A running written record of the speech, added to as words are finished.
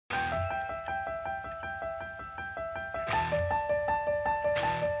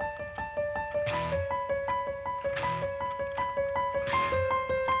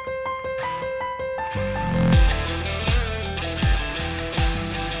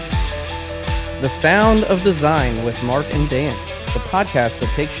The Sound of Design with Mark and Dan, the podcast that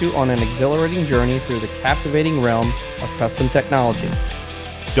takes you on an exhilarating journey through the captivating realm of custom technology.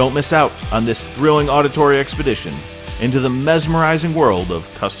 Don't miss out on this thrilling auditory expedition into the mesmerizing world of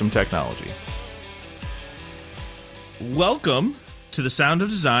custom technology. Welcome to The Sound of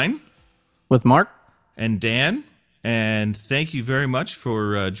Design With Mark and Dan, and thank you very much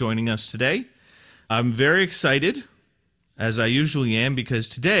for joining us today. I'm very excited, as I usually am, because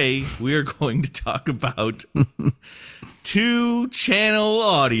today we are going to talk about two-channel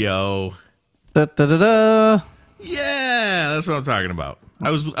audio. Da-da-da-da. Yeah, that's what I'm talking about. I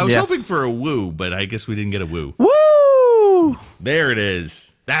was Yes. hoping for a woo, but I guess we didn't get a woo. Woo! There it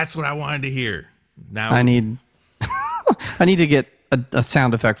is. That's what I wanted to hear. Now I need to get a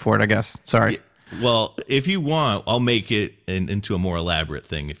sound effect for it, I guess. Sorry. Well, if you want, I'll make it into a more elaborate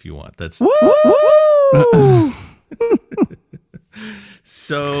thing if you want. That's Woo!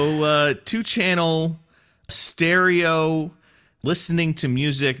 so two-channel stereo listening to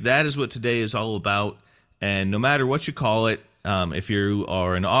music. That is what today is all about. And no matter what you call it, if you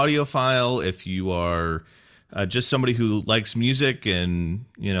are an audiophile, if you are just somebody who likes music and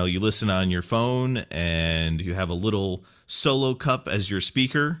you listen on your phone and you have a little solo cup as your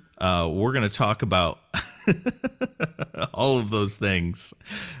speaker, we're going to talk about all of those things.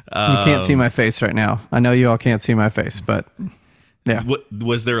 You can't see my face right now. I know you all can't see my face, but yeah.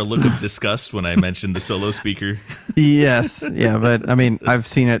 Was there a look of disgust when I mentioned the solo speaker? Yes. Yeah, but I mean, I've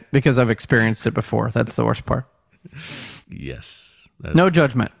seen it because I've experienced it before. That's the worst part. Yes. No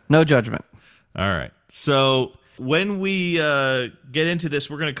judgment. No judgment. All right. So when we get into this,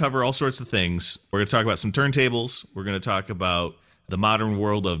 we're going to cover all sorts of things. We're going to talk about some turntables. We're going to talk about the modern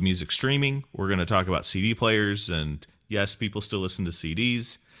world of music streaming. We're going to talk about CD players. And yes, people still listen to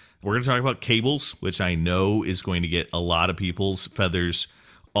CDs. We're going to talk about cables, which I know is going to get a lot of people's feathers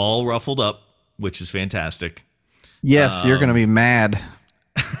all ruffled up, which is fantastic. Yes, you're going to be mad.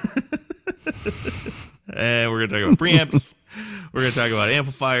 And we're going to talk about preamps. We're going to talk about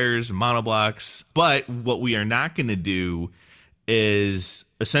amplifiers, monoblocks. But what we are not going to do is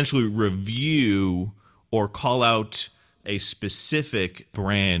essentially review or call out a specific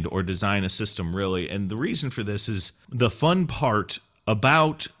brand or design a system, really. And the reason for this is the fun part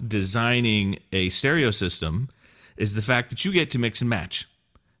about designing a stereo system is the fact that you get to mix and match.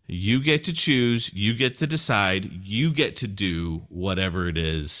 You get to choose, you get to decide, you get to do whatever it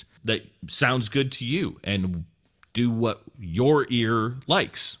is that sounds good to you and do what your ear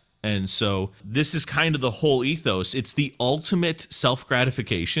likes. And so this is kind of the whole ethos. It's the ultimate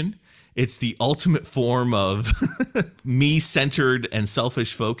self-gratification. It's the ultimate form of me-centered and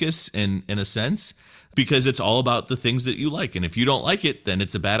selfish focus in a sense, because it's all about the things that you like. And if you don't like it, then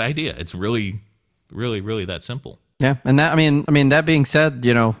it's a bad idea. It's really, really, really that simple. Yeah, and that I mean that being said,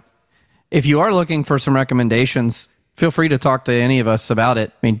 if you are looking for some recommendations, feel free to talk to any of us about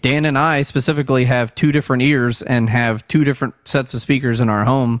it. I mean, Dan and I specifically have two different ears and have two different sets of speakers in our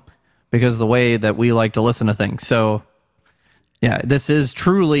home because of the way that we like to listen to things. So, yeah, this is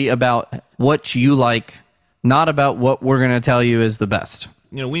truly about what you like, not about what we're going to tell you is the best.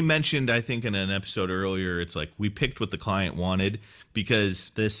 We mentioned, I think in an episode earlier, it's like we picked what the client wanted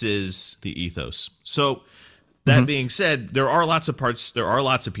because this is the ethos. So that being said, there are lots of parts, there are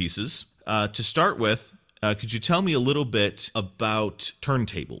lots of pieces. To start with, could you tell me a little bit about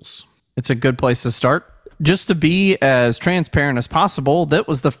turntables? It's a good place to start. Just to be as transparent as possible, that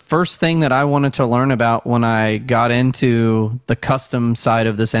was the first thing that I wanted to learn about when I got into the custom side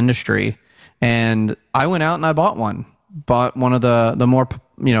of this industry. And I went out and I bought one. Bought one of the more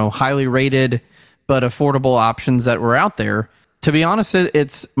highly rated but affordable options that were out there. To be honest,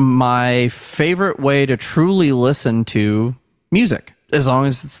 it's my favorite way to truly listen to music, as long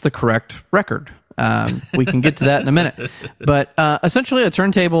as it's the correct record. We can get to that in a minute. But essentially, a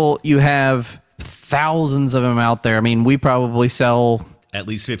turntable, you have thousands of them out there. I mean, we probably sell at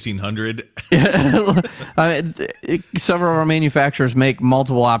least 1,500. Several of our manufacturers make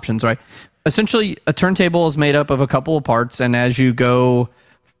multiple options, right? Essentially, a turntable is made up of a couple of parts, and as you go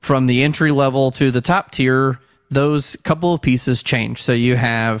from the entry level to the top tier, those couple of pieces change. So you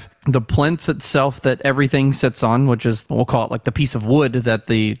have the plinth itself that everything sits on, which is, we'll call it like the piece of wood that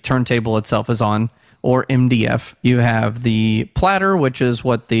the turntable itself is on, or MDF. You have the platter, which is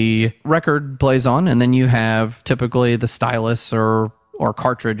what the record plays on, and then you have typically the stylus or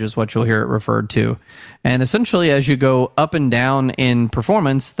cartridge is what you'll hear it referred to. And essentially, as you go up and down in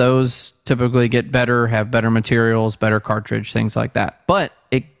performance, those typically get better, have better materials, better cartridge, things like that. But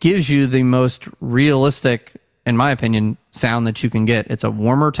it gives you the most realistic, in my opinion, sound that you can get. It's a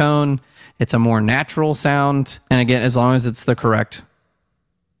warmer tone. It's a more natural sound. And again, as long as it's the correct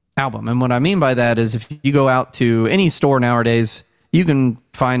album. And what I mean by that is if you go out to any store nowadays, you can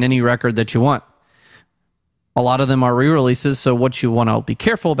find any record that you want. A lot of them are re-releases, so what you want to be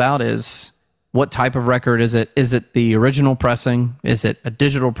careful about is what type of record is it? Is it the original pressing? Is it a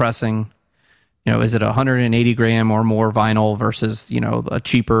digital pressing? Is it 180 gram or more vinyl versus, a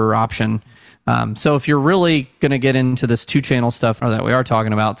cheaper option? So if you're really going to get into this 2-channel stuff that we are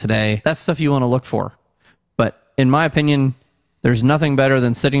talking about today, that's stuff you want to look for. But in my opinion, there's nothing better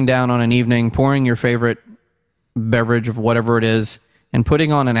than sitting down on an evening, pouring your favorite beverage of whatever it is, and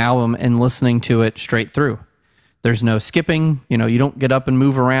putting on an album and listening to it straight through. There's no skipping. You don't get up and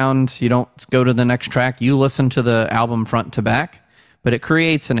move around. You don't go to the next track. You listen to the album front to back. But it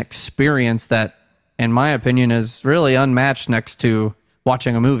creates an experience that, in my opinion, is really unmatched next to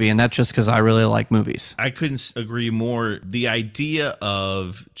watching a movie. And that's just because I really like movies. I couldn't agree more. The idea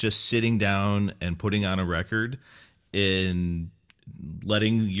of just sitting down and putting on a record and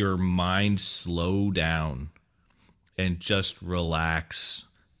letting your mind slow down and just relax,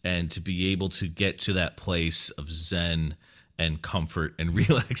 and to be able to get to that place of zen and comfort and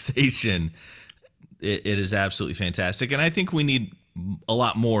relaxation, it is absolutely fantastic. And I think we need a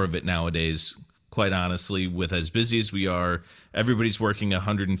lot more of it nowadays, quite honestly. With as busy as we are, everybody's working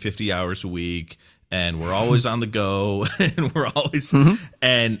 150 hours a week, and we're always on the go, and we're always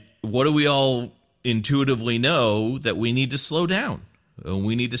and what do we all intuitively know? That we need to slow down.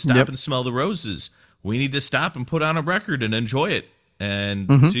 We need to stop and smell the roses. We need to stop and put on a record and enjoy it. And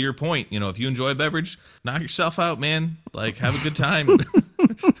to your point, if you enjoy a beverage, knock yourself out, man. Like, have a good time.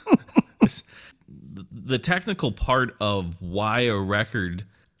 The technical part of why a record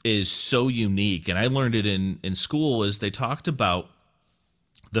is so unique, and I learned it in school, is they talked about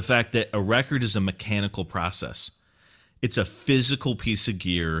the fact that a record is a mechanical process. It's a physical piece of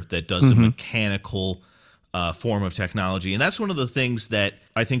gear that does a mechanical form of technology. And that's one of the things that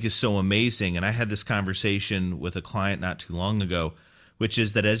I think is so amazing. And I had this conversation with a client not too long ago, which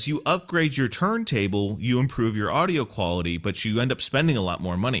is that as you upgrade your turntable, you improve your audio quality, but you end up spending a lot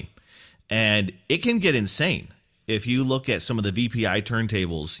more money. And it can get insane. If you look at some of the VPI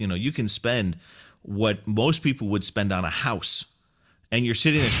turntables, you can spend what most people would spend on a house. And you're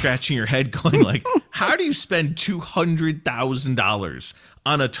sitting there scratching your head going like, how do you spend $200,000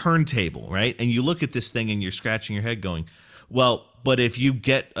 on a turntable, right? And you look at this thing and you're scratching your head going, well, but if you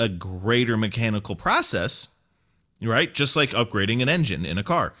get a greater mechanical process, right, just like upgrading an engine in a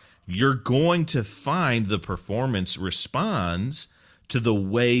car, you're going to find the performance responds to the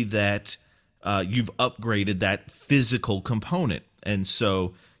way that you've upgraded that physical component. And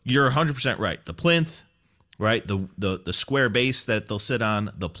so you're 100% right. The plinth, right, the square base that they'll sit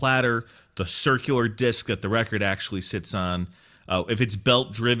on, the platter, the circular disc that the record actually sits on. If it's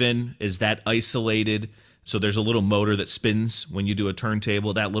belt driven, is that isolated? So there's a little motor that spins when you do a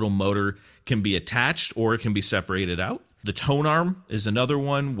turntable. That little motor can be attached or it can be separated out. The tone arm is another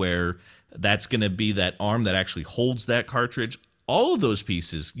one where that's going to be that arm that actually holds that cartridge. All of those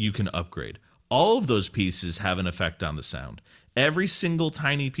pieces you can upgrade. All of those pieces have an effect on the sound. Every single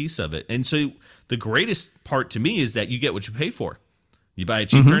tiny piece of it. And so the greatest part to me is that you get what you pay for. You buy a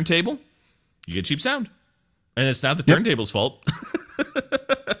cheap turntable, you get cheap sound. And it's not the turntable's fault.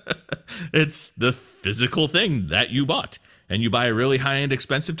 It's the physical thing that you bought. And you buy a really high-end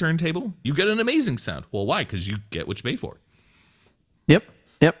expensive turntable, you get an amazing sound. Well, why? Because you get what you pay for. Yep.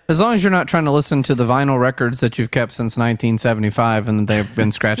 As long as you're not trying to listen to the vinyl records that you've kept since 1975 and they've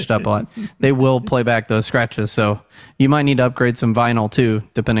been scratched up a lot, they will play back those scratches. So you might need to upgrade some vinyl too,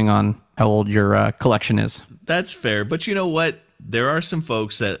 depending on how old your collection is. That's fair. But you know what? There are some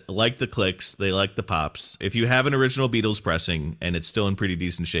folks that like the clicks. They like the pops. If you have an original Beatles pressing and it's still in pretty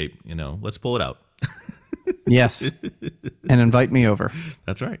decent shape, let's pull it out. Yes. And invite me over.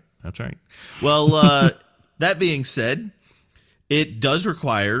 That's right. Well, that being said, it does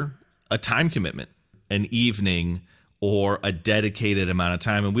require a time commitment, an evening or a dedicated amount of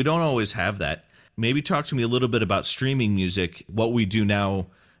time. And we don't always have that. Maybe talk to me a little bit about streaming music, what we do now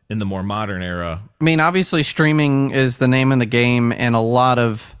in the more modern era. I mean, obviously streaming is the name of the game in a lot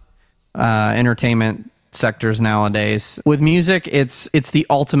of entertainment sectors nowadays. With music, it's the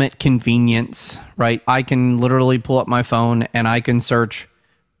ultimate convenience, right? I can literally pull up my phone and I can search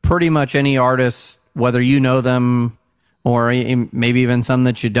pretty much any artist, whether you know them or maybe even some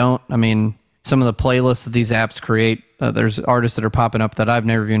that you don't. I mean, some of the playlists that these apps create, there's artists that are popping up that I've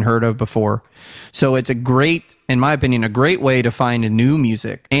never even heard of before. So it's in my opinion, a great way to find new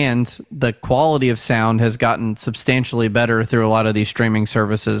music. And the quality of sound has gotten substantially better through a lot of these streaming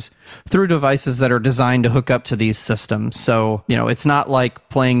services, through devices that are designed to hook up to these systems. So, it's not like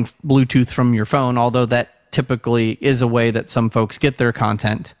playing Bluetooth from your phone, although that typically is a way that some folks get their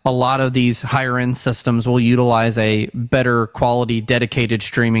content. A lot of these higher end systems will utilize a better quality dedicated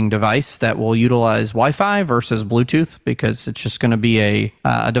streaming device that will utilize Wi-Fi versus Bluetooth, because it's just going to be a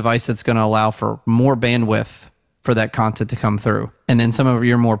device that's going to allow for more bandwidth for that content to come through. And then some of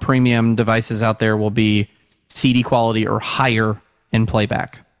your more premium devices out there will be CD quality or higher in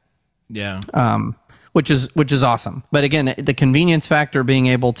playback. Yeah. Which is awesome. But again, the convenience factor, being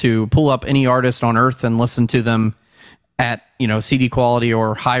able to pull up any artist on earth and listen to them at, CD quality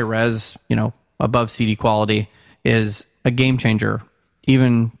or high res, above CD quality, is a game changer.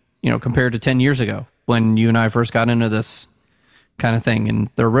 Even, compared to 10 years ago when you and I first got into this kind of thing. And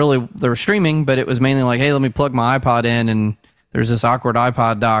they're streaming, but it was mainly like, hey, let me plug my iPod in, and there's this awkward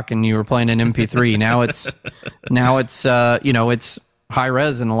iPod dock, and you were playing an MP3. Now it's it's high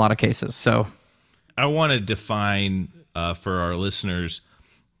res in a lot of cases. So I want to define for our listeners,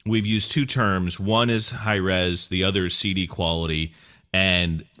 we've used two terms. One is high res, the other is CD quality.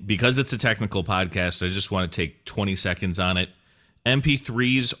 And because it's a technical podcast, I just want to take 20 seconds on it.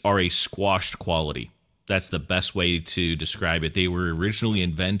 MP3s are a squashed quality. That's the best way to describe it. They were originally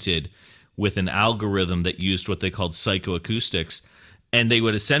invented with an algorithm that used what they called psychoacoustics, and they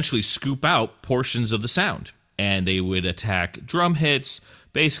would essentially scoop out portions of the sound, and they would attack drum hits,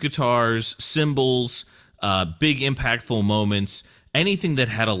 bass guitars, cymbals, big impactful moments, anything that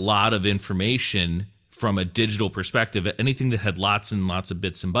had a lot of information from a digital perspective, anything that had lots and lots of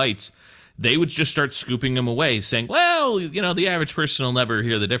bits and bytes. They would just start scooping them away, saying, well, the average person will never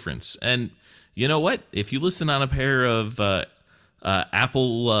hear the difference. And you know what? If you listen on a pair of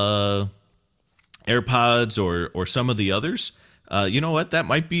Apple AirPods or some of the others, you know what? That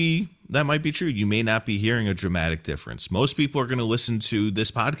might be true. You may not be hearing a dramatic difference. Most people are going to listen to this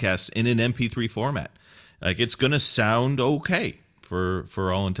podcast in an MP3 format. Like, it's going to sound okay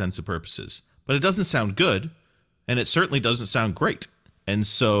for all intents and purposes, but it doesn't sound good, and it certainly doesn't sound great. And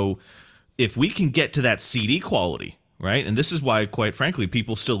so if we can get to that CD quality, right? And this is why, quite frankly,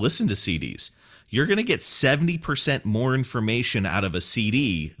 people still listen to CDs. You're going to get 70% more information out of a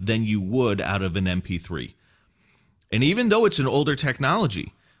CD than you would out of an MP3. And even though it's an older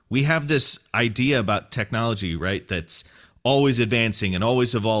technology, we have this idea about technology, right? That's always advancing and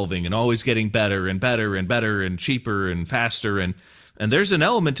always evolving and always getting better and better and better and cheaper and faster. And there's an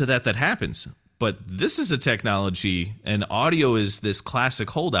element to that happens. But this is a technology, and audio is this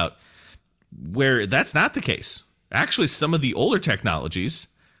classic holdout where that's not the case. Actually, some of the older technologies,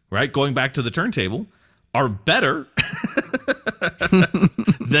 right, going back to the turntable, are better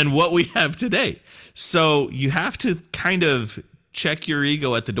than what we have today. So you have to kind of check your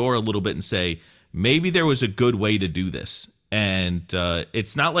ego at the door a little bit and say, maybe there was a good way to do this. And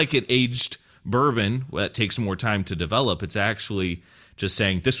it's not like it aged bourbon that takes more time to develop. It's actually just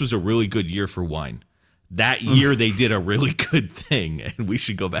saying this was a really good year for wine. That year they did a really good thing, and we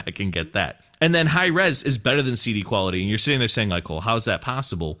should go back and get that. And then high res is better than CD quality. And you're sitting there saying, like, well, how's that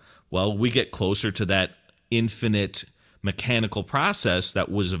possible? Well, we get closer to that infinite mechanical process that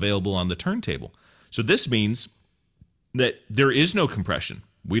was available on the turntable. So this means that there is no compression.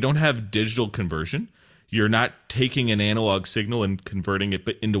 We don't have digital conversion. You're not taking an analog signal and converting it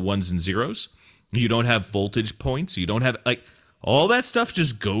into ones and zeros. You don't have voltage points. You don't have, like, all that stuff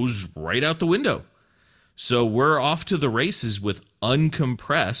just goes right out the window. So we're off to the races with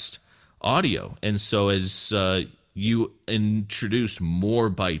uncompressed audio. And so as you introduce more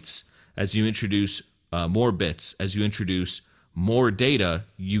bytes, as you introduce more bits, as you introduce more data,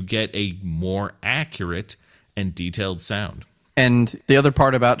 you get a more accurate and detailed sound. And the other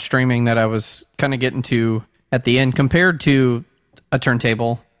part about streaming that I was kind of getting to at the end, compared to a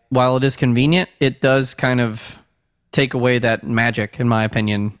turntable, while it is convenient, it does kind of take away that magic, in my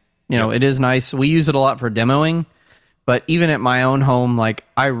opinion. It is nice. We use it a lot for demoing, but even at my own home, like,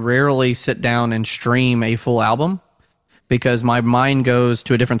 I rarely sit down and stream a full album because my mind goes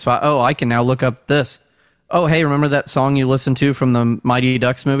to a different spot. Oh, I can now look up this. Oh, hey, remember that song you listened to from the Mighty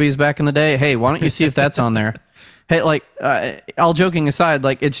Ducks movies back in the day? Hey, why don't you see if that's on there? Hey, like, all joking aside,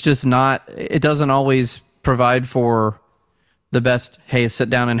 like, it's just not, it doesn't always provide for the best, hey, sit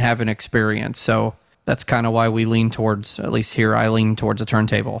down and have an experience. So that's kind of why we lean towards, at least here, I lean towards a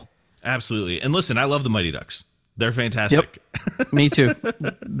turntable. Absolutely. And listen, I love the Mighty Ducks. They're fantastic. Yep. Me too.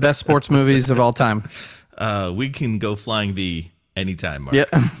 Best sports movies of all time. We can go flying V anytime, Mark. Yep.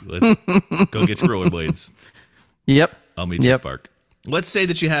 Go get your rollerblades. Yep. I'll meet you at the park. Let's say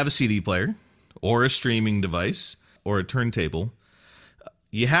that you have a CD player or a streaming device or a turntable.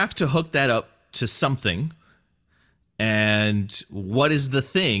 You have to hook that up to something. And what is the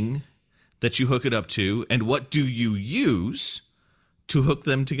thing that you hook it up to? And what do you use to hook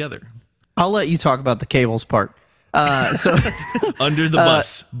them together? I'll let you talk about the cables part. So Under the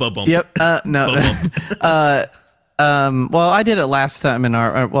bus. Ba-bump. Yep. No. Ba-bump. Well, I did it last time in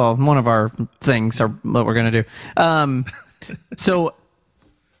one of our things, or what we're gonna do. So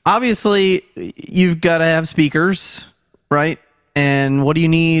obviously, you've got to have speakers, right? And what do you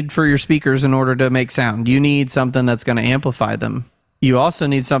need for your speakers in order to make sound? You need something that's going to amplify them. You also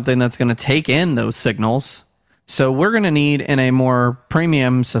need something that's going to take in those signals. So we're going to need, in a more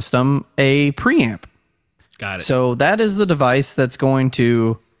premium system, a preamp. Got it. So that is the device that's going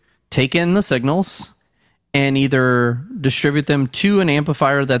to take in the signals and either distribute them to an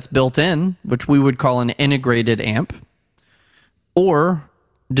amplifier that's built in, which we would call an integrated amp, or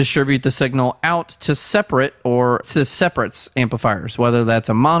distribute the signal out to separates amplifiers, whether that's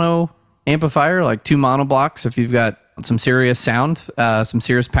a mono amplifier, like 2 mono blocks if you've got some serious sound, some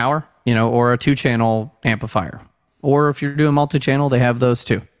serious power, or a 2-channel amplifier. Or if you're doing multi-channel, they have those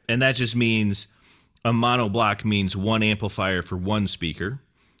too. And that just means a mono block means 1 amplifier for 1 speaker.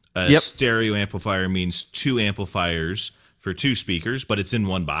 A stereo amplifier means 2 amplifiers for 2 speakers, but it's in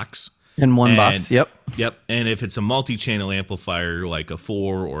 1 box. In one box, yep. Yep. And if it's a multi-channel amplifier, like a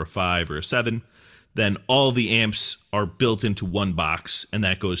 4 or a 5 or a 7, then all the amps are built into 1 box, and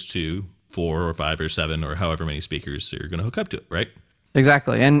that goes to 4 or 5 or 7 or however many speakers you're going to hook up to it, right?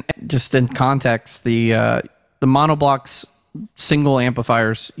 Exactly. And just in context, the monoblocks single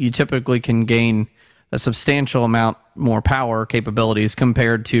amplifiers, you typically can gain a substantial amount more power capabilities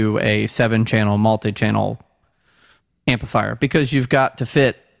compared to a 7-channel multi-channel amplifier, because you've got to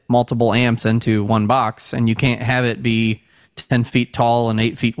fit multiple amps into 1 box, and you can't have it be 10 feet tall and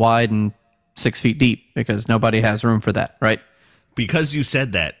 8 feet wide and 6 feet deep, because nobody has room for that, right? Because you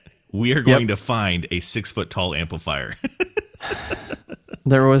said that, we are going to find a 6-foot tall amplifier.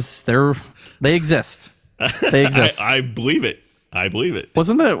 They exist. They exist. I believe it. I believe it.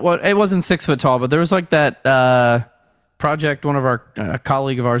 Wasn't that what? It wasn't 6 foot tall, but there was like that project one of our a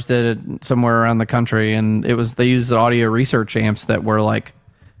colleague of ours did it somewhere around the country, and they used the audio research amps that were like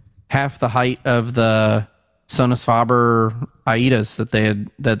half the height of the Sonus Faber Aidas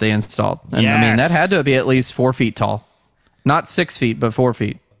that they installed. And I mean, that had to be at least 4 feet tall, not 6 feet, but 4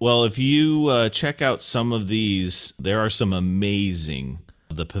 feet. Well, if you check out some of these, there are some amazing.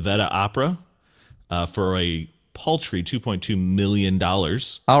 The Pavetta Opera for a paltry $2.2 million.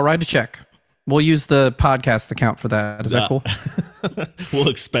 I'll write a check. We'll use the podcast account for that. Is that cool? We'll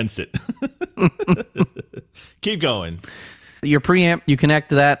expense it. Keep going. Your preamp, you connect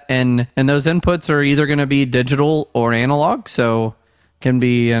to that, and those inputs are either going to be digital or analog. So can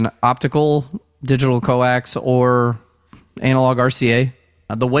be an optical, digital coax, or analog RCA.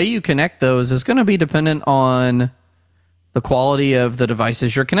 The way you connect those is going to be dependent on the quality of the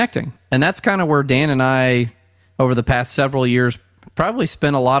devices you're connecting. And that's kind of where Dan and I, over the past several years, probably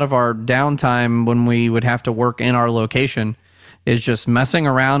spent a lot of our downtime when we would have to work in our location, is just messing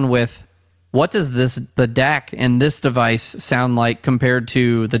around with what does the DAC in this device sound like compared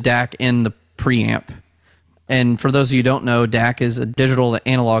to the DAC in the preamp. And for those of you who don't know, DAC is a digital to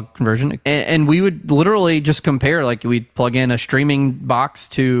analog conversion. And we would literally just compare, like we'd plug in a streaming box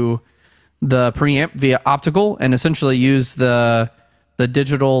to the preamp via optical and essentially use the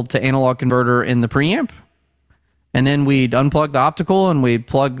digital to analog converter in the preamp. And then we'd unplug the optical and we'd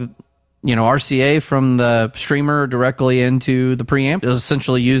plug, RCA from the streamer directly into the preamp. It was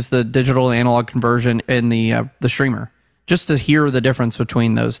essentially use the digital to analog conversion in the streamer, just to hear the difference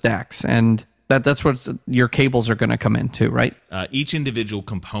between those DACs. And that's what your cables are going to come into, right? Each individual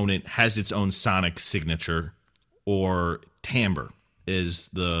component has its own sonic signature, or timbre is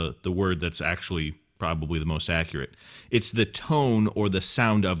the word that's actually probably the most accurate. It's the tone or the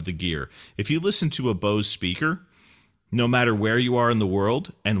sound of the gear. If you listen to a Bose speaker, no matter where you are in the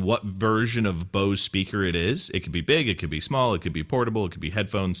world and what version of Bose speaker it is, it could be big, it could be small, it could be portable, it could be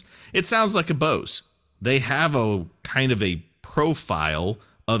headphones, it sounds like a Bose. They have a kind of a profile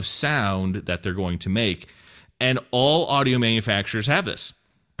of sound that they're going to make, and all audio manufacturers have this.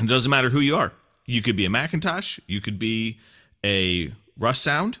 And it doesn't matter who you are. You could be a Macintosh, you could be a Russ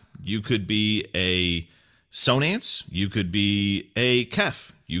Sound, you could be a Sonance, you could be a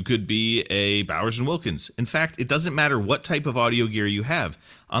Kef, you could be a Bowers & Wilkins. In fact, it doesn't matter what type of audio gear you have.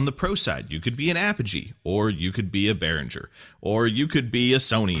 On the pro side, you could be an Apogee, or you could be a Behringer, or you could be a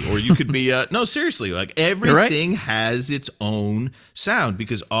Sony, or you could be a... No, seriously, like everything has its own sound,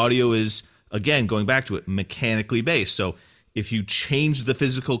 because audio is, again, going back to it, mechanically based. So if you change the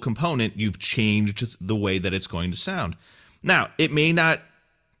physical component, you've changed the way that it's going to sound. Now, it may not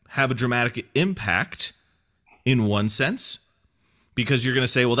have a dramatic impact in one sense, because you're going to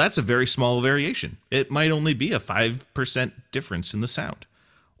say, well, that's a very small variation. It might only be a 5% difference in the sound.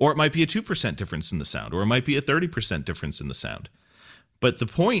 Or it might be a 2% difference in the sound, or it might be a 30% difference in the sound. But the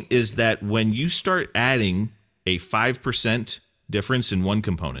point is that when you start adding a 5% difference in one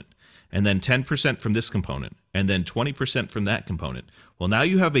component, and then 10% from this component, and then 20% from that component, well, now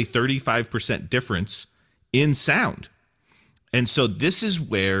you have a 35% difference in sound. And so this is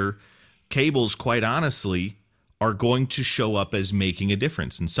where cables, quite honestly, are going to show up as making a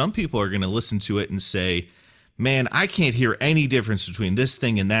difference. And some people are going to listen to it and say, man, I can't hear any difference between this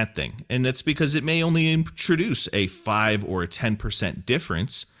thing and that thing. And that's because it may only introduce a 5 or a 10%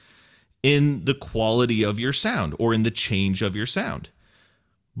 difference in the quality of your sound or in the change of your sound.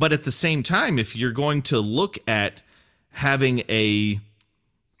 But at the same time, if you're going to look at having a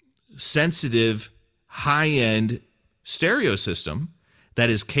sensitive, high-end stereo system that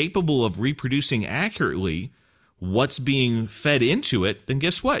is capable of reproducing accurately what's being fed into it, then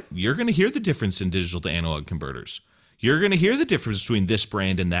guess what? You're going to hear the difference in digital to analog converters. You're going to hear the difference between this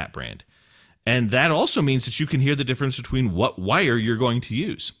brand and that brand. And that also means that you can hear the difference between what wire you're going to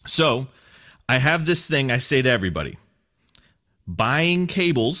use. So I have this thing I say to everybody. Buying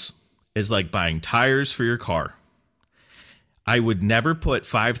cables is like buying tires for your car. I would never put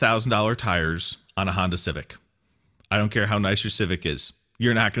 $5,000 tires on a Honda Civic. I don't care how nice your Civic is.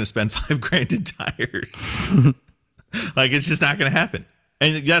 You're not going to spend $5,000 in tires. Like, it's just not going to happen.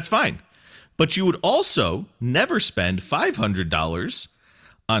 And that's fine. But you would also never spend $500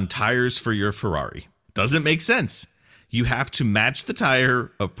 on tires for your Ferrari. Doesn't make sense. You have to match the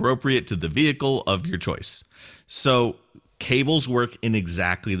tire appropriate to the vehicle of your choice. So cables work in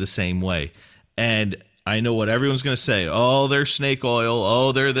exactly the same way. And I know what everyone's going to say. Oh, they're snake oil.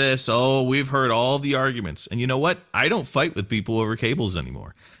 Oh, they're this. Oh, we've heard all the arguments. And you know what? I don't fight with people over cables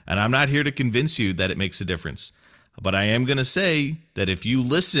anymore. And I'm not here to convince you that it makes a difference. But I am going to say that if you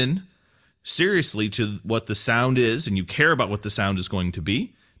listen seriously to what the sound is and you care about what the sound is going to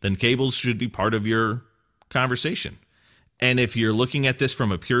be, then cables should be part of your conversation. And if you're looking at this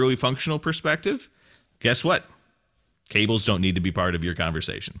from a purely functional perspective, guess what? Cables don't need to be part of your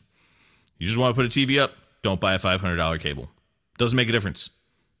conversation. You just want to put a TV up, don't buy a $500 cable. Doesn't make a difference.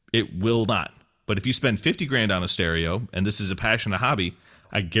 It will not. But if you spend $50,000 on a stereo, and this is a passion, a hobby,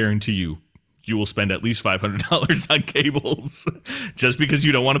 I guarantee you will spend at least $500 on cables just because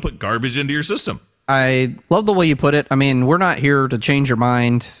you don't want to put garbage into your system. I love the way you put it. I mean, we're not here to change your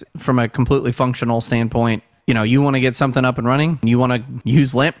mind from a completely functional standpoint. You know, you want to get something up and running, you want to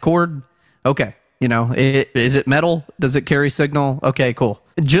use lamp cord. Okay. You know, is it metal? Does it carry signal? Okay, cool.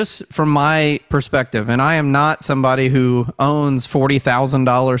 Just from my perspective, and I am not somebody who owns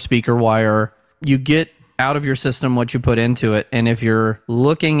 $40,000 speaker wire, you get out of your system what you put into it. And if you're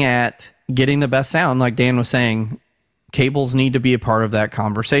looking at getting the best sound, like Dan was saying, cables need to be a part of that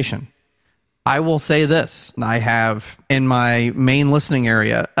conversation. I will say this. I have in my main listening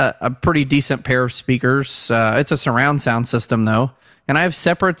area a pretty decent pair of speakers. It's a surround sound system, though. And I have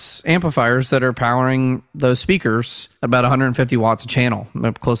separate amplifiers that are powering those speakers about 150 watts a channel,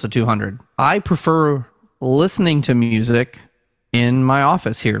 close to 200. I prefer listening to music in my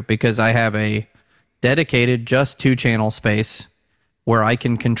office here because I have a dedicated just 2-channel space where I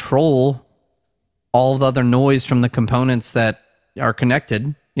can control all the other noise from the components that are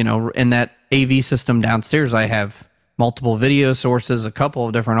connected. You know, in that AV system downstairs, I have multiple video sources, a couple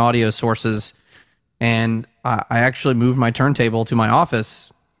of different audio sources, and I actually moved my turntable to my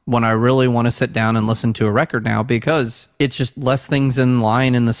office when I really want to sit down and listen to a record now because it's just less things in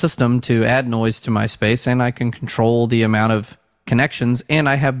line in the system to add noise to my space, and I can control the amount of connections, and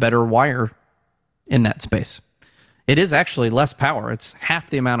I have better wire in that space. It is actually less power. It's half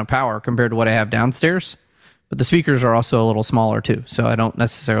the amount of power compared to what I have downstairs, but the speakers are also a little smaller too, so I don't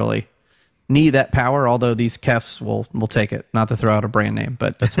necessarily need that power, although these Kefs will take it. Not to throw out a brand name,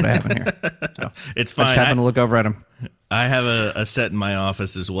 but that's what I have in here. So it's fine. I just happen to look over at them. I have a set in my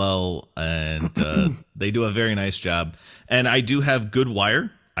office as well, and they do a very nice job. And I do have good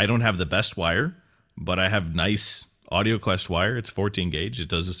wire. I don't have the best wire, but I have nice AudioQuest wire. It's 14 gauge. It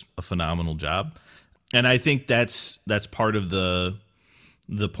does a phenomenal job. And I think that's part of the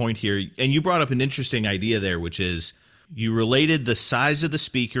point here. And you brought up an interesting idea there, which is you related the size of the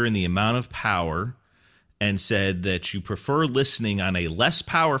speaker and the amount of power and said that you prefer listening on a less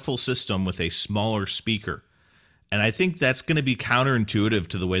powerful system with a smaller speaker. And I think that's going to be counterintuitive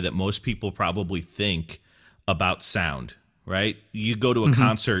to the way that most people probably think about sound, right? You go to a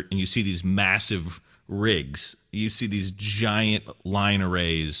concert and you see these massive rigs. You see these giant line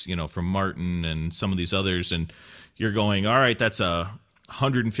arrays, you know, from Martin and some of these others, and you're going, all right, that's a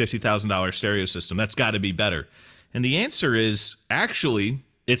 $150,000 stereo system. That's got to be better. And the answer is, actually,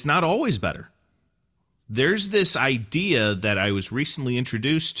 it's not always better. There's this idea that I was recently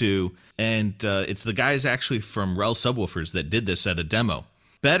introduced to, and it's the guys actually from Rel Subwoofers that did this at a demo.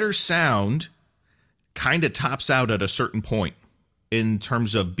 Better sound kind of tops out at a certain point in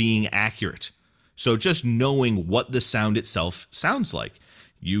terms of being accurate. So just knowing what the sound itself sounds like.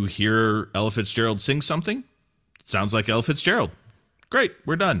 You hear Ella Fitzgerald sing something, it sounds like Ella Fitzgerald. Great,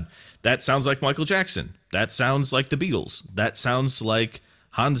 we're done. That sounds like Michael Jackson. That sounds like the Beatles. That sounds like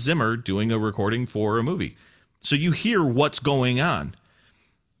Hans Zimmer doing a recording for a movie. So you hear what's going on.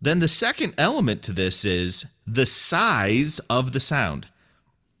 Then the second element to this is the size of the sound.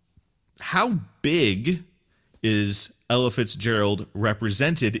 How big is Ella Fitzgerald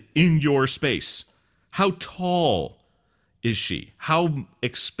represented in your space? How tall is she? How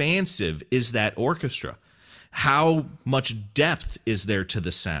expansive is that orchestra? How much depth is there to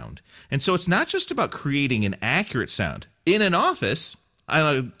the sound? And so it's not just about creating an accurate sound. In an office,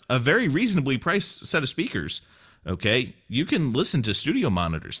 a very reasonably priced set of speakers, okay, you can listen to studio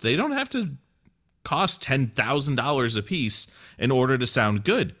monitors. They don't have to cost $10,000 a piece in order to sound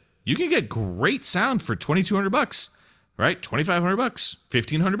good. You can get great sound for $2,200, right? $2,500,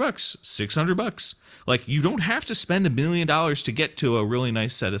 $1,500, $600. Like, you don't have to spend $1 million to get to a really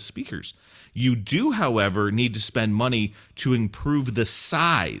nice set of speakers. You do, however, need to spend money to improve the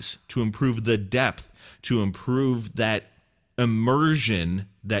size, to improve the depth, to improve that immersion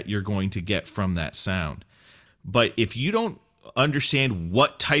that you're going to get from that sound. But if you don't understand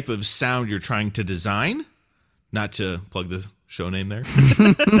what type of sound you're trying to design, not to plug the show name there,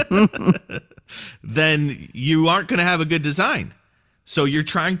 then you aren't going to have a good design. So you're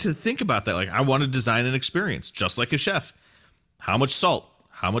trying to think about that. Like, I want to design an experience just like a chef. How much salt?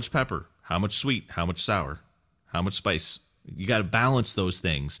 How much pepper? How much sweet? How much sour? How much spice? You got to balance those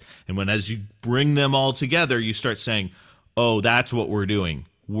things. And as you bring them all together, you start saying, oh, that's what we're doing.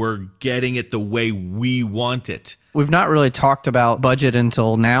 We're getting it the way we want it. We've not really talked about budget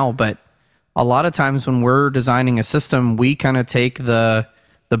until now, but a lot of times when we're designing a system, we kind of take the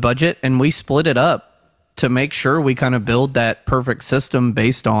budget and we split it up to make sure we kind of build that perfect system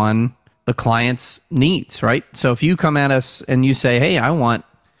based on the client's needs, right? So if you come at us and you say, hey,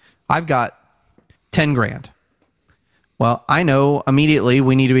 I've got 10 grand. Well, I know immediately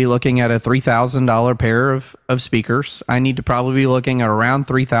we need to be looking at a $3,000 pair of speakers. I need to probably be looking at around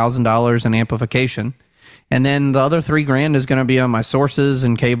 $3,000 in amplification. And then the other $3,000 is going to be on my sources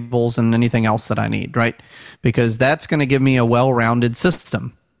and cables and anything else that I need, right? Because that's going to give me a well-rounded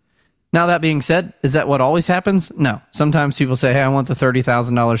system. Now, that being said, is that what always happens? No. Sometimes people say, hey, I want the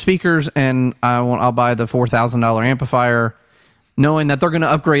 $30,000 speakers and I'll buy the $4,000 amplifier, knowing that they're going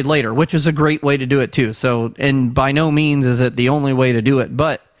to upgrade later, which is a great way to do it too. So, and by no means is it the only way to do it,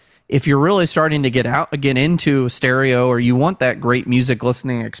 but if you're really starting to get into stereo, or you want that great music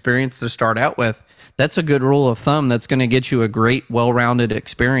listening experience to start out with, that's a good rule of thumb that's going to get you a great, well-rounded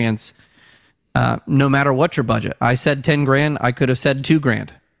experience, no matter what your budget. I said 10 grand. I could have said 2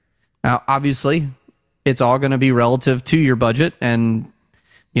 grand. Now, obviously, it's all going to be relative to your budget. And,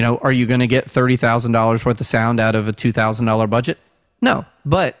 you know, are you going to get $30,000 worth of sound out of a $2,000 budget? No.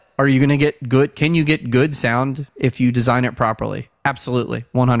 But are you going to get good? Can you get good sound if you design it properly? Absolutely.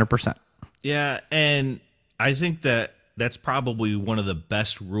 100%. Yeah. And I think that's probably one of the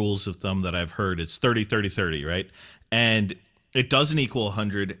best rules of thumb that I've heard. It's 30, 30, 30, right? And it doesn't equal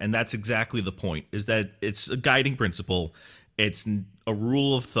 100. And that's exactly the point, is that it's a guiding principle. It's a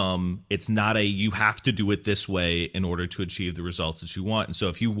rule of thumb. It's not you have to do it this way in order to achieve the results that you want. And so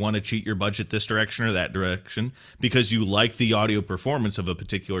if you want to cheat your budget this direction or that direction because you like the audio performance of a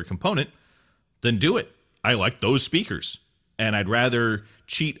particular component, then do it. I like those speakers, and I'd rather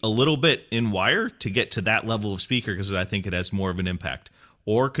cheat a little bit in wire to get to that level of speaker because I think it has more of an impact.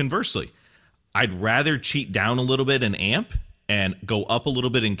 Or conversely, I'd rather cheat down a little bit in amp and go up a little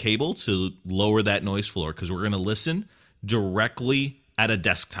bit in cable to lower that noise floor, because we're going to listen directly at a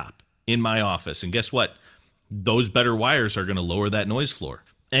desktop in my office. And guess what? Those better wires are going to lower that noise floor.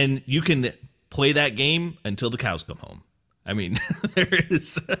 And you can play that game until the cows come home. I mean, it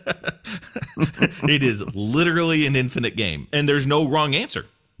is literally an infinite game. And there's no wrong answer.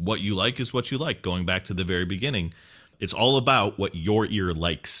 What you like is what you like. Going back to the very beginning, it's all about what your ear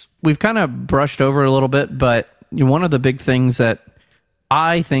likes. We've kind of brushed over a little bit, but one of the big things that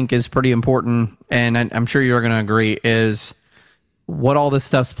I think is pretty important, and I'm sure you're going to agree, is what all this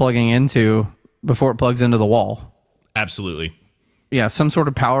stuff's plugging into before it plugs into the wall. Absolutely. Yeah, some sort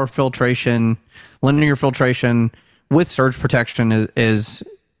of power filtration, linear filtration with surge protection is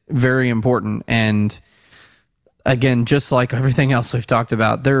very important. And again, just like everything else we've talked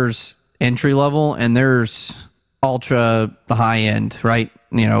about, there's entry level and there's ultra high end, right?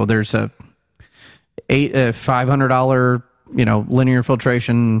 You know, $500, linear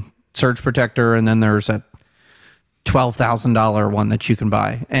filtration surge protector, and then there's a $12,000 one that you can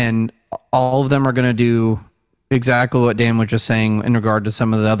buy, and all of them are going to do exactly what Dan was just saying in regard to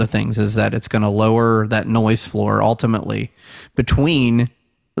some of the other things, is that it's going to lower that noise floor ultimately between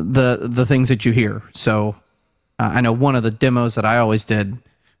the things that you hear. So I know one of the demos that I always did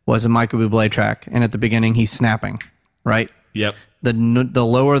was a Michael Bublé track, and at the beginning he's snapping, right? Yep. The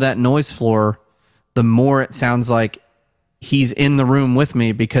lower that noise floor, the more it sounds like he's in the room with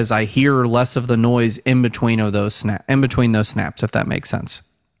me, because I hear less of the noise in between those snaps, if that makes sense.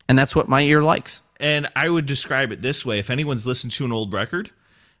 And that's what my ear likes. And I would describe it this way. If anyone's listened to an old record,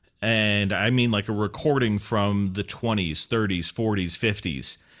 and I mean like a recording from the 20s, 30s, 40s,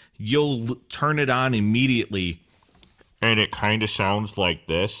 50s, you'll turn it on immediately, and it kind of sounds like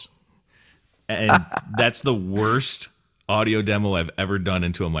this. And that's the worst audio demo I've ever done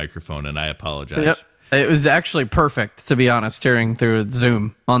into a microphone, and I apologize. Yep. It was actually perfect, to be honest, hearing through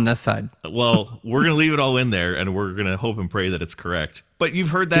Zoom on this side. Well, we're going to leave it all in there, and we're going to hope and pray that it's correct. But you've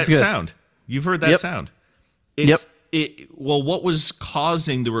heard that sound. You've heard that sound. Well, what was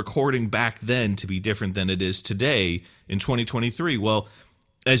causing the recording back then to be different than it is today in 2023? Well,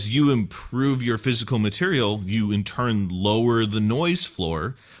 as you improve your physical material, you in turn lower the noise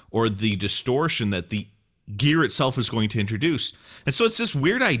floor or the distortion that the gear itself is going to introduce. And so it's this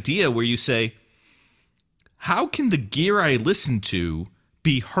weird idea where you say, how can the gear I listen to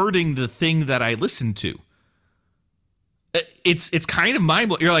be hurting the thing that I listen to? It's kind of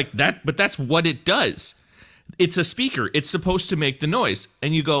mind-blowing. You're like, but that's what it does. It's a speaker. It's supposed to make the noise.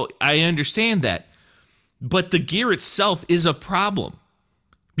 And you go, I understand that. But the gear itself is a problem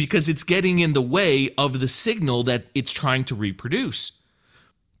because it's getting in the way of the signal that it's trying to reproduce.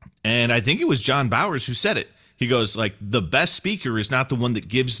 And I think it was John Bowers who said it. He goes, like, the best speaker is not the one that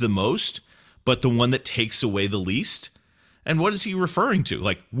gives the most, but the one that takes away the least. And what is he referring to?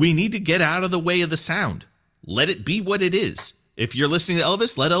 Like, we need to get out of the way of the sound. Let it be what it is. If you're listening to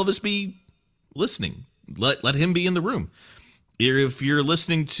Elvis, let Elvis be listening. Let him be in the room. If you're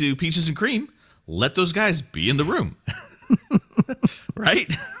listening to Peaches and Cream, let those guys be in the room.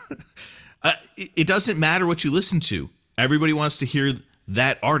 Right? It doesn't matter what you listen to. Everybody wants to hear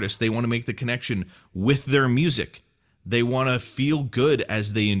that artist. They want to make the connection with their music. They want to feel good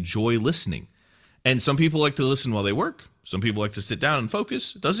as they enjoy listening. And some people like to listen while they work. Some people like to sit down and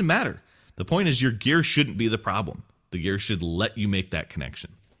focus. It doesn't matter. The point is your gear shouldn't be the problem. The gear should let you make that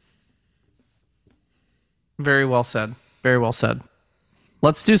connection. Very well said. Very well said.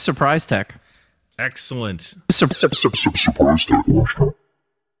 Let's do surprise tech. Excellent. Surprise tech.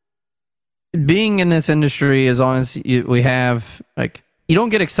 Being in this industry, as long as we have, like, you don't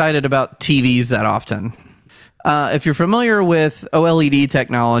get excited about TVs that often. If you're familiar with OLED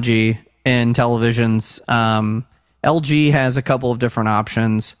technology in televisions, LG has a couple of different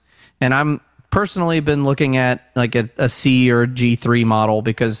options, and I'm personally been looking at like a C or a G3 model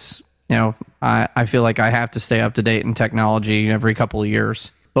because I feel like I have to stay up to date in technology every couple of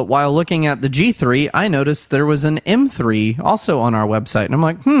years. But while looking at the G3, I noticed there was an M3 also on our website, and I'm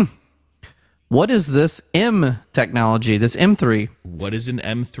like, what is this M technology, this M3? What is an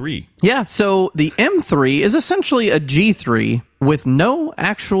M3? Yeah, so the M3 is essentially a G3 with no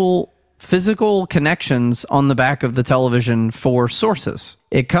actual physical connections on the back of the television for sources.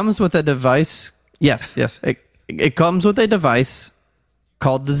 It comes with a device. Yes. It comes with a device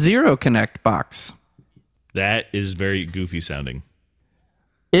called the Zero Connect box. That is very goofy sounding.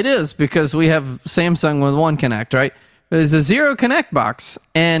 It is, because we have Samsung with One Connect, right? It's a Zero Connect box,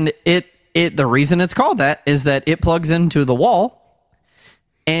 and the reason it's called that is that it plugs into the wall,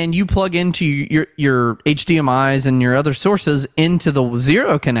 and you plug into your HDMIs and your other sources into the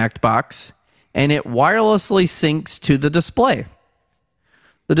Zero Connect box, and it wirelessly syncs to the display.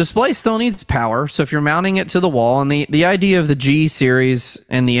 The display still needs power, so if you're mounting it to the wall, and the idea of the G series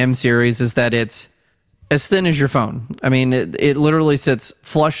and the M series is that it's as thin as your phone. I mean, it literally sits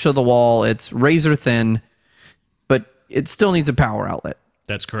flush to the wall. It's razor thin, but it still needs a power outlet.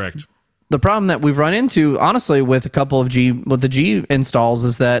 That's correct. The problem that we've run into, honestly, with a couple of the G installs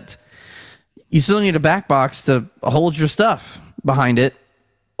is that you still need a back box to hold your stuff behind it,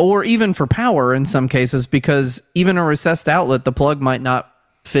 or even for power in some cases, because even a recessed outlet, the plug might not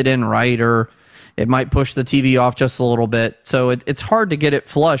fit in right, or it might push the TV off just a little bit. So it's hard to get it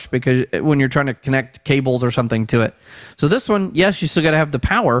flush because when you're trying to connect cables or something to it. So this one, yes, you still got to have the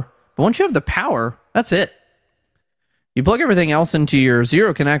power, but once you have the power, that's it. You plug everything else into your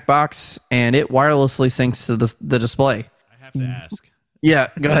Zero Connect box, and it wirelessly syncs to the display. I have to ask. Yeah,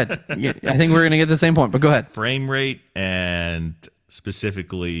 go ahead. I think we're going to get the same point, but go ahead. Frame rate and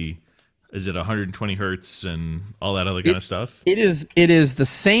specifically Is it 120 hertz and all that other kind of stuff? It is the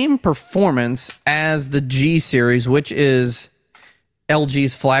same performance as the G series, which is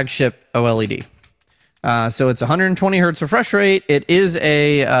LG's flagship OLED. So it's 120 hertz refresh rate. It is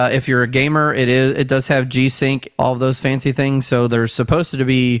if you're a gamer, it does have G-Sync, all of those fancy things. So there's supposed to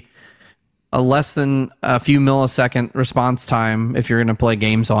be a less than a few millisecond response time if you're going to play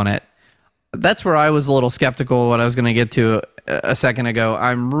games on it. That's where I was a little skeptical of what I was going to get to a second ago.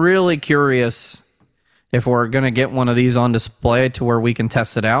 I'm really curious if we're going to get one of these on display to where we can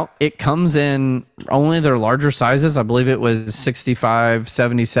test it out. It comes in only their larger sizes. I believe it was 65,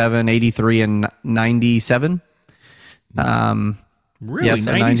 77, 83, and 97. Really? Yes,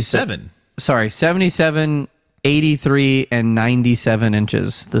 97? Sorry, 77, 83, and 97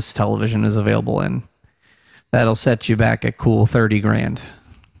 inches this television is available in. That'll set you back a cool 30 grand.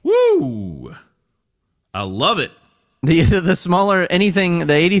 Woo! I love it. The smaller anything,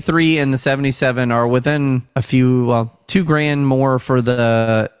 the 83 and the 77 are within a few, $2 grand more for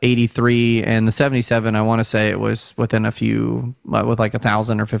the 83, and the 77. I want to say it was within a few, with like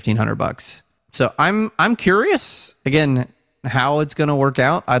 $1,000 or $1,500. So I'm curious again how it's going to work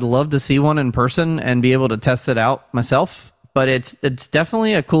out. I'd love to see one in person and be able to test it out myself. But it's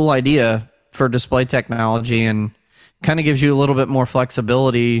definitely a cool idea for display technology, and kind of gives you a little bit more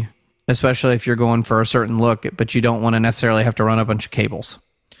flexibility, especially if you're going for a certain look, but you don't want to necessarily have to run a bunch of cables.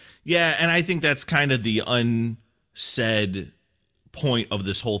 Yeah, and I think that's kind of the unsaid point of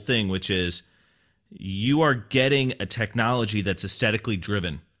this whole thing, which is you are getting a technology that's aesthetically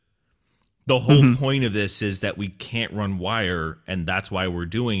driven. The whole point of this is that we can't run wire, and that's why we're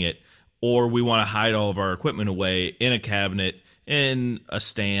doing it. Or we want to hide all of our equipment away in a cabinet, in a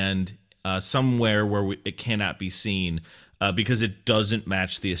stand, somewhere where it cannot be seen, because it doesn't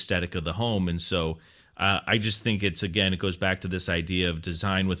match the aesthetic of the home. And so I just think it goes back to this idea of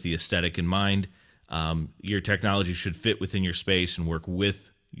design with the aesthetic in mind. Your technology should fit within your space and work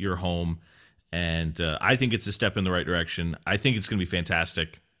with your home. And I think it's a step in the right direction. I think it's going to be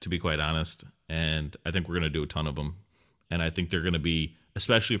fantastic, to be quite honest. And I think we're going to do a ton of them. And I think they're going to be,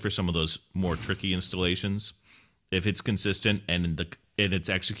 especially for some of those more tricky installations, if it's consistent and it's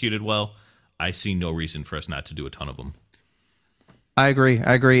executed well, I see no reason for us not to do a ton of them. I agree.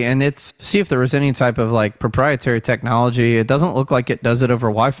 And see if there was any type of like proprietary technology. It doesn't look like it does it over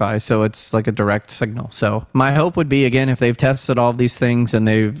Wi-Fi, so it's like a direct signal. So my hope would be, again, if they've tested all of these things and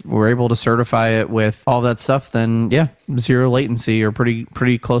they were able to certify it with all that stuff, then yeah, zero latency, or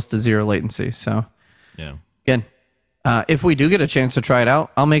pretty close to zero latency. So yeah, again, if we do get a chance to try it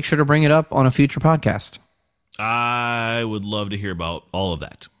out, I'll make sure to bring it up on a future podcast. I would love to hear about all of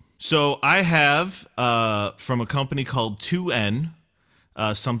that. So I have from a company called 2N,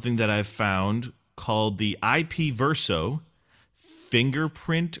 something that I've found called the IP Verso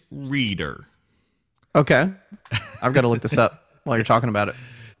fingerprint reader. Okay. I've got to look this up while you're talking about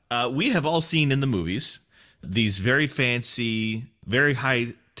it. We have all seen in the movies these very fancy, very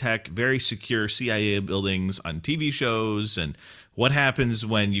high-tech, very secure CIA buildings on TV shows. And what happens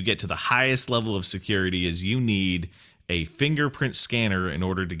when you get to the highest level of security is you need a fingerprint scanner in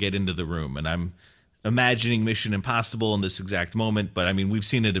order to get into the room. And I'm imagining Mission Impossible in this exact moment, but I mean, we've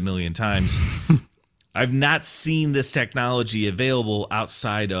seen it a million times. I've not seen this technology available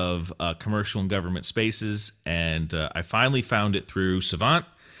outside of commercial and government spaces, and I finally found it through Savant,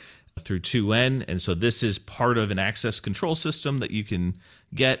 through 2N, and so this is part of an access control system that you can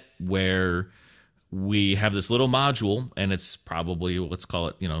get, where we have this little module, and it's probably, let's call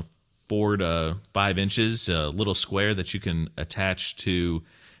it, 4 to 5 inches, a little square that you can attach to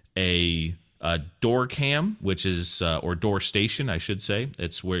a door cam, which is, or door station, I should say.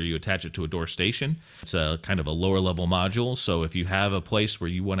 It's where you attach it to a door station. It's a kind of a lower level module. So if you have a place where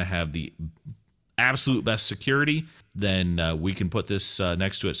you want to have the absolute best security, then we can put this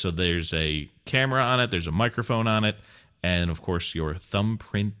next to it. So there's a camera on it, there's a microphone on it, and of course your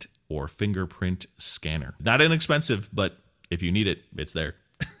thumbprint or fingerprint scanner. Not inexpensive, but if you need it, it's there.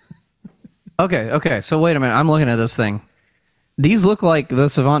 Okay. So wait a minute. I'm looking at this thing. These look like the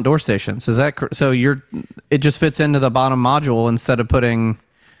Savant door stations. Is that so? It just fits into the bottom module instead of putting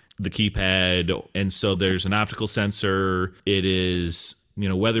the keypad, and so there's an optical sensor. It is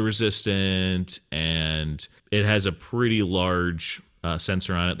weather resistant, and it has a pretty large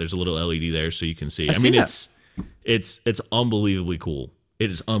sensor on it. There's a little LED there, so you can see. I mean, it's unbelievably cool. It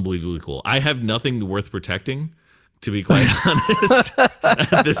is unbelievably cool. I have nothing worth protecting, to be quite honest,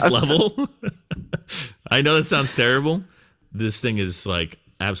 at this level. I know that sounds terrible. This thing is like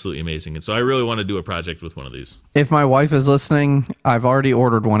absolutely amazing. And so I really want to do a project with one of these. If my wife is listening, I've already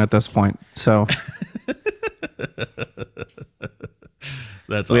ordered one at this point. So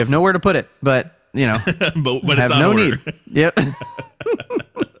That's we have awesome. nowhere to put it, but but have it's on no order. need. Yep.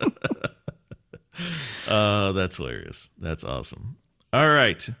 That's hilarious. That's awesome. All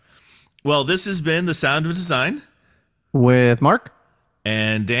right. Well, this has been The Sound of Design With Mark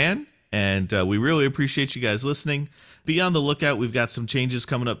and Dan, and we really appreciate you guys listening. Be on the lookout. We've got some changes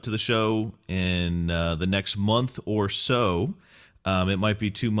coming up to the show in the next month or so. It might be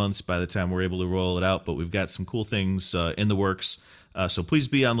 2 months by the time we're able to roll it out, but we've got some cool things in the works. So please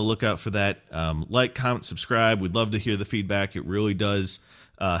be on the lookout for that. Like, comment, subscribe. We'd love to hear the feedback. It really does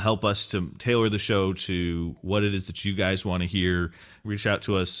help us to tailor the show to what it is that you guys want to hear. Reach out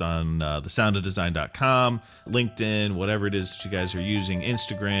to us on thesoundofdesign.com, LinkedIn, whatever it is that you guys are using,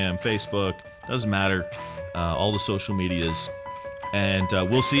 Instagram, Facebook, doesn't matter. All the social medias. And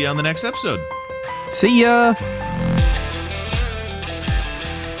we'll see you on the next episode. See ya.